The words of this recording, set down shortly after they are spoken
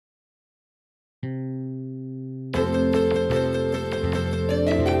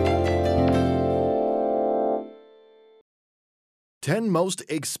10 most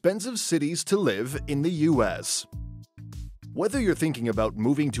expensive cities to live in the US. Whether you're thinking about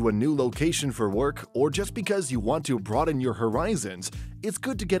moving to a new location for work or just because you want to broaden your horizons, it's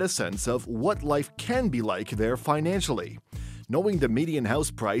good to get a sense of what life can be like there financially. Knowing the median house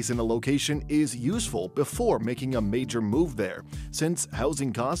price in a location is useful before making a major move there, since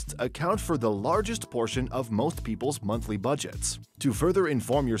housing costs account for the largest portion of most people's monthly budgets. To further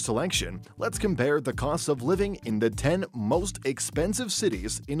inform your selection, let's compare the costs of living in the 10 most expensive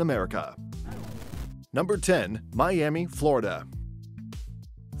cities in America. Number 10. Miami, Florida.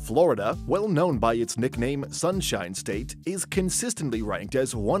 Florida, well known by its nickname Sunshine State, is consistently ranked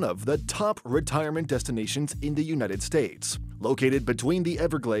as one of the top retirement destinations in the United States. Located between the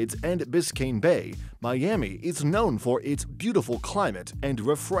Everglades and Biscayne Bay, Miami is known for its beautiful climate and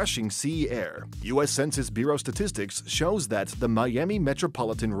refreshing sea air. U.S. Census Bureau statistics shows that the Miami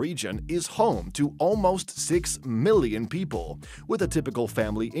metropolitan region is home to almost 6 million people, with a typical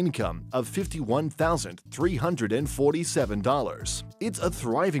family income of $51,347. It's a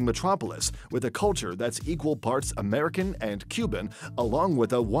thriving metropolis with a culture that's equal parts American and Cuban, along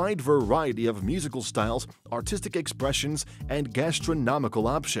with a wide variety of musical styles, artistic expressions, and gastronomical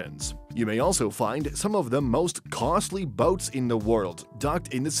options. You may also find some of the most costly boats in the world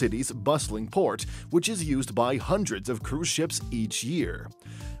docked in the city's bustling port, which is used by hundreds of cruise ships each year.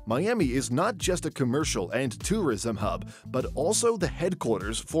 Miami is not just a commercial and tourism hub, but also the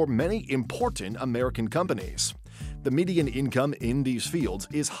headquarters for many important American companies. The median income in these fields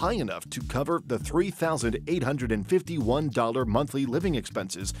is high enough to cover the $3,851 monthly living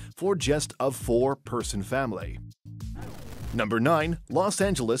expenses for just a 4-person family. Number 9. Los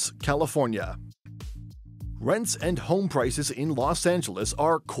Angeles, California. Rents and home prices in Los Angeles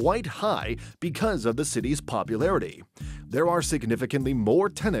are quite high because of the city's popularity. There are significantly more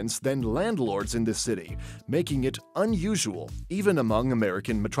tenants than landlords in this city, making it unusual even among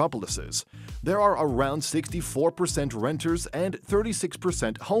American metropolises. There are around 64% renters and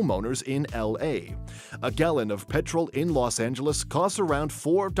 36% homeowners in LA. A gallon of petrol in Los Angeles costs around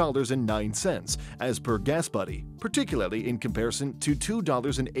 $4.09 as per GasBuddy, particularly in comparison to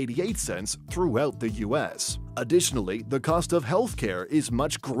 $2.88 throughout the US. Additionally, the cost of healthcare is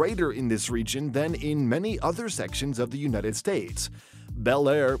much greater in this region than in many other sections of the United States. Bel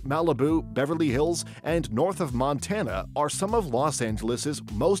Air, Malibu, Beverly Hills, and north of Montana are some of Los Angeles'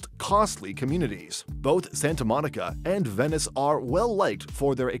 most costly communities. Both Santa Monica and Venice are well-liked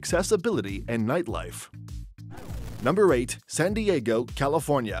for their accessibility and nightlife. Number 8. San Diego,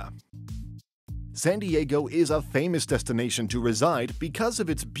 California. San Diego is a famous destination to reside because of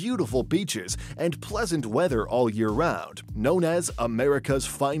its beautiful beaches and pleasant weather all year round. Known as America's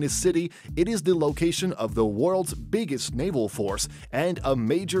finest city, it is the location of the world's biggest naval force and a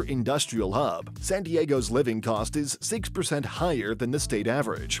major industrial hub. San Diego's living cost is 6% higher than the state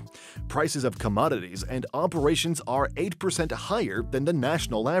average. Prices of commodities and operations are 8% higher than the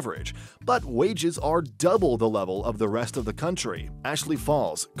national average, but wages are double the level of the rest of the country. Ashley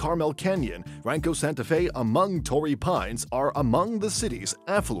Falls, Carmel Canyon, Rancho Santa Fe among Torrey Pines are among the city's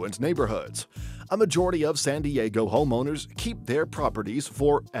affluent neighborhoods. A majority of San Diego homeowners keep their properties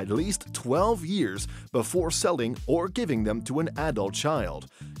for at least 12 years before selling or giving them to an adult child.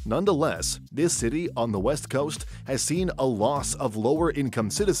 Nonetheless, this city on the West Coast has seen a loss of lower-income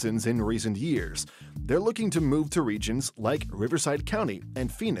citizens in recent years. They're looking to move to regions like Riverside County and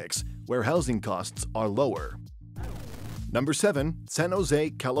Phoenix, where housing costs are lower. Number 7. San Jose,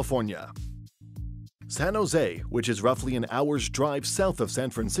 California. San Jose, which is roughly an hour's drive south of San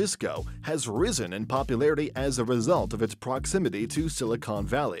Francisco, has risen in popularity as a result of its proximity to Silicon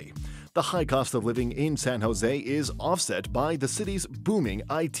Valley. The high cost of living in San Jose is offset by the city's booming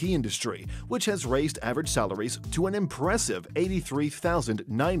IT industry, which has raised average salaries to an impressive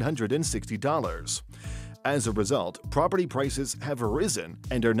 $83,960. As a result, property prices have risen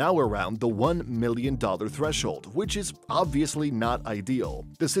and are now around the $1 million threshold, which is obviously not ideal.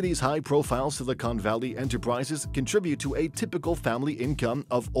 The city's high-profile Silicon Valley enterprises contribute to a typical family income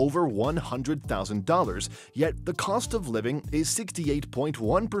of over $100,000, yet the cost of living is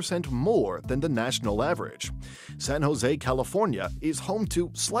 68.1% more than the national average. San Jose, California is home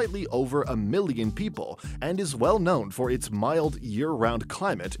to slightly over 1 million people and is well known for its mild year-round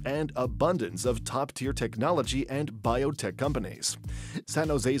climate and abundance of top-tier technology and biotech companies. San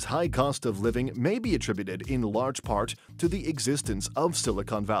Jose's high cost of living may be attributed in large part to the existence of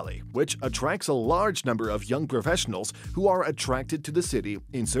Silicon Valley, which attracts a large number of young professionals who are attracted to the city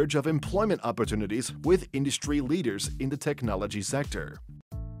in search of employment opportunities with industry leaders in the technology sector.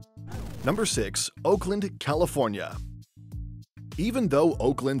 Number 6. Oakland, California. Even though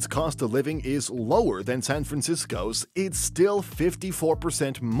Oakland's cost of living is lower than San Francisco's, it's still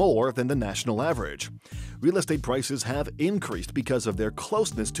 54% more than the national average. Real estate prices have increased because of their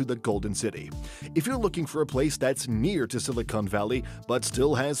closeness to the Golden City. If you're looking for a place that's near to Silicon Valley but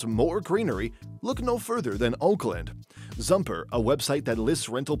still has more greenery, look no further than Oakland. Zumper, a website that lists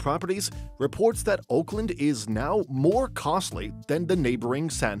rental properties, reports that Oakland is now more costly than the neighboring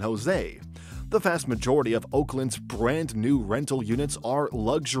San Jose. The vast majority of Oakland's brand new rental units are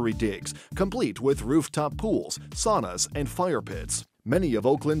luxury digs, complete with rooftop pools, saunas, and fire pits. Many of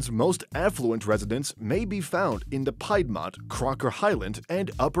Oakland's most affluent residents may be found in the Piedmont, Crocker Highland,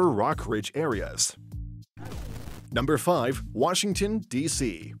 and Upper Rock Ridge areas. Number 5. Washington,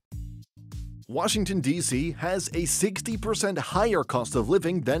 D.C. Washington, D.C. has a 60% higher cost of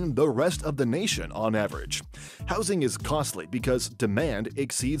living than the rest of the nation on average. Housing is costly because demand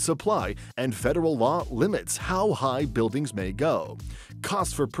exceeds supply, and federal law limits how high buildings may go.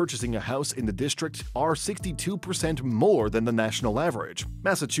 Costs for purchasing a house in the district are 62% more than the national average.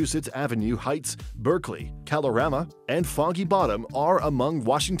 Massachusetts Avenue Heights, Berkeley, Kalorama, and Foggy Bottom are among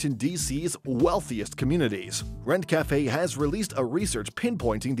Washington, D.C.'s wealthiest communities. Rent Cafe has released a research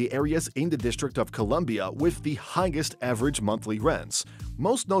pinpointing the areas in the District of Columbia with the highest average monthly rents.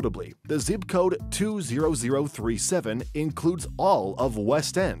 Most notably, the zip code 20037 includes all of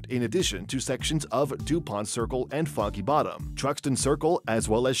West End in addition to sections of DuPont Circle and Foggy Bottom, Truxton Circle, as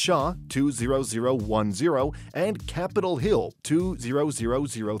well as Shaw 20010 and Capitol Hill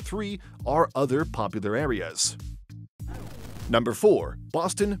 20003 are other popular areas. Number 4.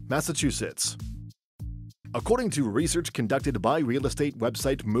 Boston, Massachusetts. According to research conducted by real estate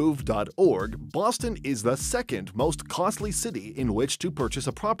website move.org, Boston is the second most costly city in which to purchase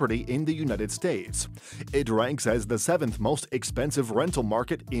a property in the United States. It ranks as the 7th most expensive rental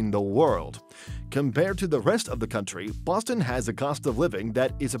market in the world. Compared to the rest of the country, Boston has a cost of living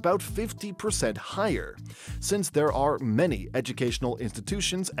that is about 50% higher. Since there are many educational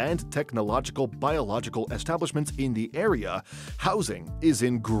institutions and technological biological establishments in the area, housing is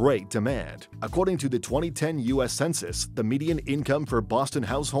in great demand. According to the 2010 U.S. Census, the median income for Boston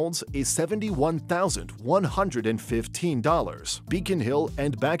households is $71,115. Beacon Hill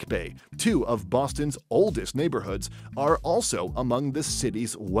and Back Bay, two of Boston's oldest neighborhoods, are also among the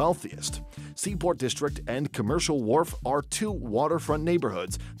city's wealthiest. Seaport District and Commercial Wharf are two waterfront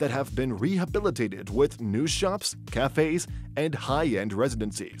neighborhoods that have been rehabilitated with new shops, cafes, and high-end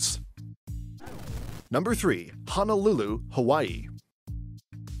residencies. Number 3. Honolulu, Hawaii.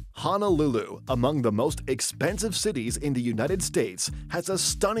 Honolulu, among the most expensive cities in the United States, has a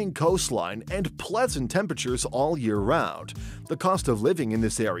stunning coastline and pleasant temperatures all year round. The cost of living in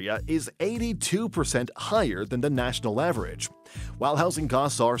this area is 82% higher than the national average. While housing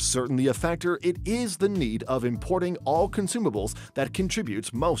costs are certainly a factor, it is the need of importing all consumables that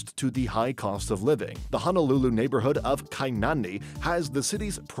contributes most to the high cost of living. The Honolulu neighborhood of Kainani has the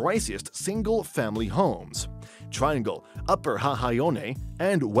city's priciest single-family homes. Triangle, Upper Hahaione,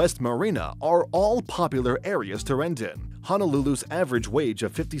 and West Marina are all popular areas to rent in. Honolulu's average wage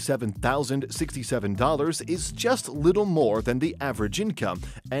of $57,067 is just little more than the average income,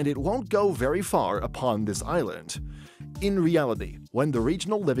 and it won't go very far upon this island. In reality, when the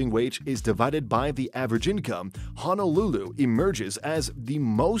regional living wage is divided by the average income, Honolulu emerges as the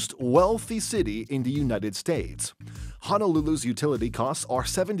most wealthy city in the United States. Honolulu's utility costs are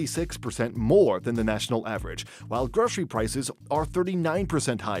 76% more than the national average, while grocery prices are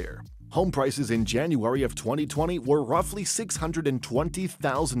 39% higher. Home prices in January of 2020 were roughly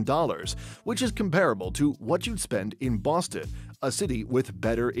 $620,000, which is comparable to what you'd spend in Boston, a city with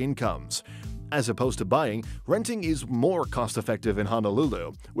better incomes. As opposed to buying, renting is more cost-effective in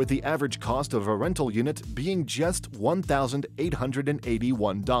Honolulu, with the average cost of a rental unit being just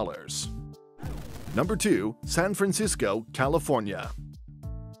 $1,881. Number 2. San Francisco, California.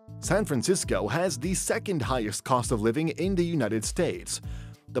 San Francisco has the second highest cost of living in the United States.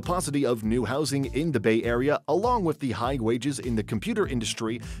 The paucity of new housing in the Bay Area, along with the high wages in the computer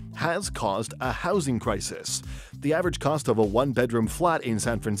industry, has caused a housing crisis. The average cost of a one-bedroom flat in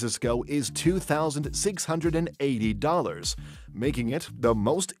San Francisco is $2,680, making it the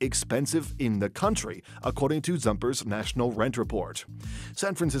most expensive in the country, according to Zumper's National Rent Report.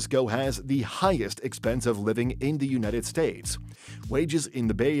 San Francisco has the highest expense of living in the United States. Wages in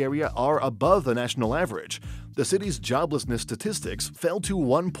the Bay Area are above the national average. The city's joblessness statistics fell to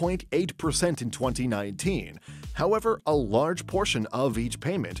 1.8% in 2019. However, a large portion of each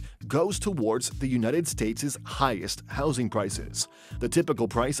payment goes towards the United States' highest housing prices. The typical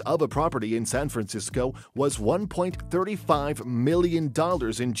price of a property in San Francisco was $1.35 $1.5 million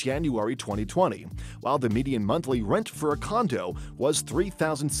in January 2020, while the median monthly rent for a condo was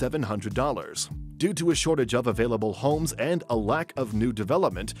 $3,700. Due to a shortage of available homes and a lack of new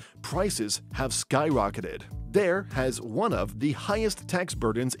development, prices have skyrocketed. There has one of the highest tax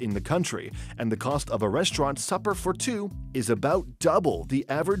burdens in the country, and the cost of a restaurant supper for two is about double the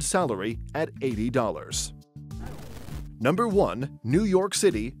average salary at $80. Number 1. New York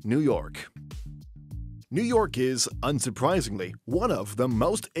City, New York. New York is, unsurprisingly, one of the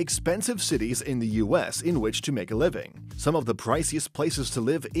most expensive cities in the U.S. in which to make a living. Some of the priciest places to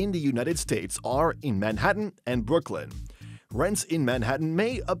live in the United States are in Manhattan and Brooklyn. Rents in Manhattan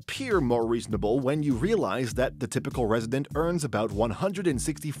may appear more reasonable when you realize that the typical resident earns about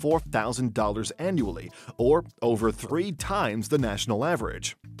 $164,000 annually, or over 3 times the national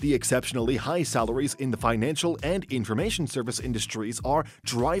average. The exceptionally high salaries in the financial and information service industries are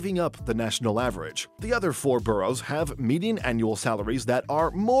driving up the national average. The other 4 boroughs have median annual salaries that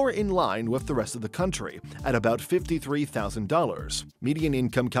are more in line with the rest of the country, at about $53,000. Median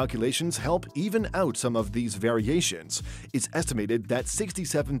income calculations help even out some of these variations. It's estimated that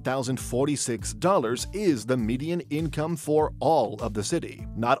 $67,046 is the median income for all of the city.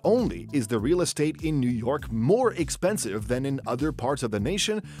 Not only is the real estate in New York more expensive than in other parts of the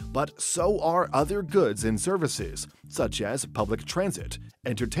nation, but so are other goods and services, such as public transit,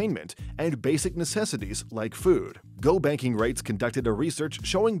 entertainment, and basic necessities like food. Go Banking Rates conducted a research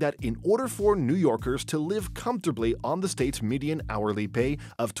showing that in order for New Yorkers to live comfortably on the state's median hourly pay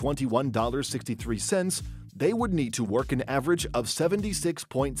of $21.63, they would need to work an average of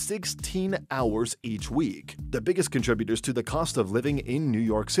 76.16 hours each week. The biggest contributors to the cost of living in New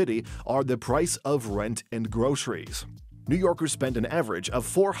York City are the price of rent and groceries. New Yorkers spend an average of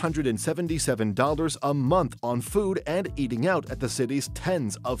 $477 a month on food and eating out at the city's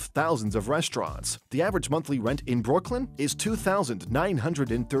tens of thousands of restaurants. The average monthly rent in Brooklyn is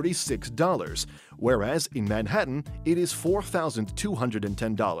 $2,936, whereas in Manhattan it is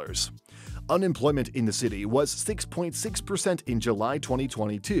 $4,210. Unemployment in the city was 6.6% in July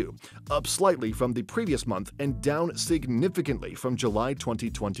 2022, up slightly from the previous month and down significantly from July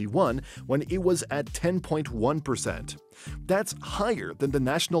 2021 when it was at 10.1%. That's higher than the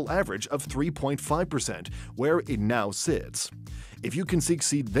national average of 3.5%, where it now sits. If you can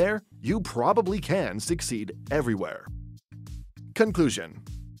succeed there, you probably can succeed everywhere. Conclusion: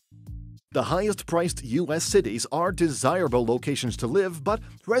 the highest-priced U.S. cities are desirable locations to live, but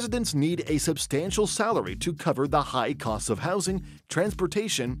residents need a substantial salary to cover the high costs of housing,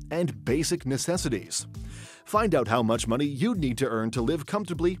 transportation, and basic necessities. Find out how much money you'd need to earn to live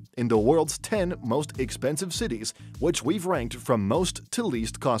comfortably in the world's 10 most expensive cities, which we've ranked from most to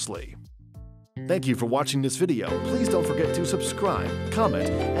least costly. Thank you for watching this video. Please don't forget to subscribe, comment,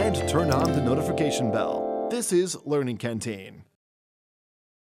 and turn on the notification bell. This is Learning Canteen.